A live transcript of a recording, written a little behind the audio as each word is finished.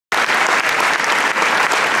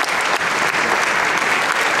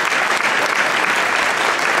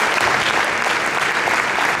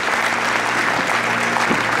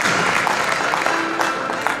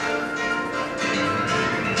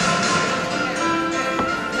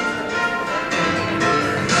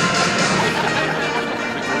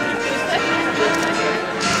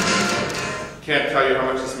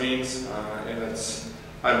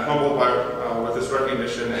I'm humbled with this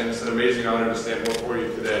recognition, and it's an amazing honor to stand before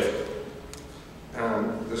you today.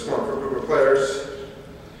 This one for a group of players.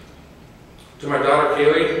 To my daughter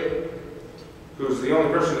Kaylee, who's the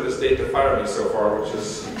only person to this date to fire me so far, which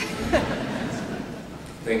is,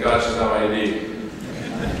 thank God she's not my AD.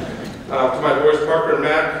 To my boys Parker and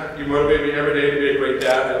Mac, you motivate me every day to be a great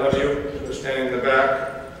dad. I love you. They're standing in the back.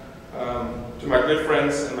 To my good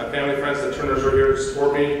friends and my family friends, the Turners are here to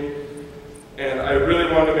support me. And I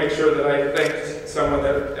really want to make sure that I thanked someone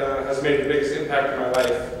that has made the biggest impact in my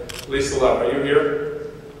life. Lisa Love, are you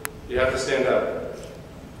here? You have to stand up.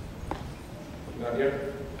 Not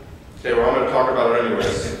here? Okay, well I'm going to talk about her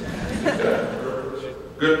anyways.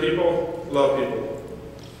 Good people, love people.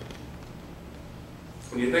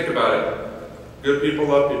 When you think about it, good people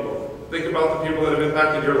love people. Think about the people that have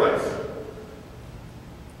impacted your life.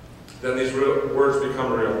 Then these words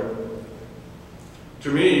become real. To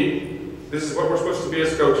me, this is what we're supposed to be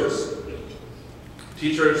as coaches.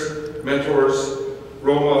 Teachers, mentors,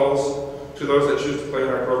 role models to those that choose to play in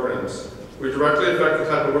our programs. We directly affect the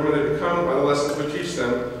type of women they become by the lessons we teach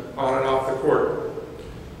them on and off the court.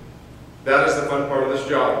 That is the fun part of this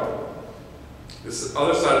job. This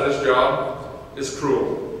other side of this job is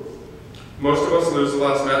cruel. Most of us lose the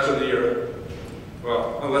last match of the year.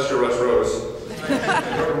 Well, unless you're Russ Rose.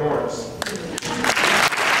 And Morris.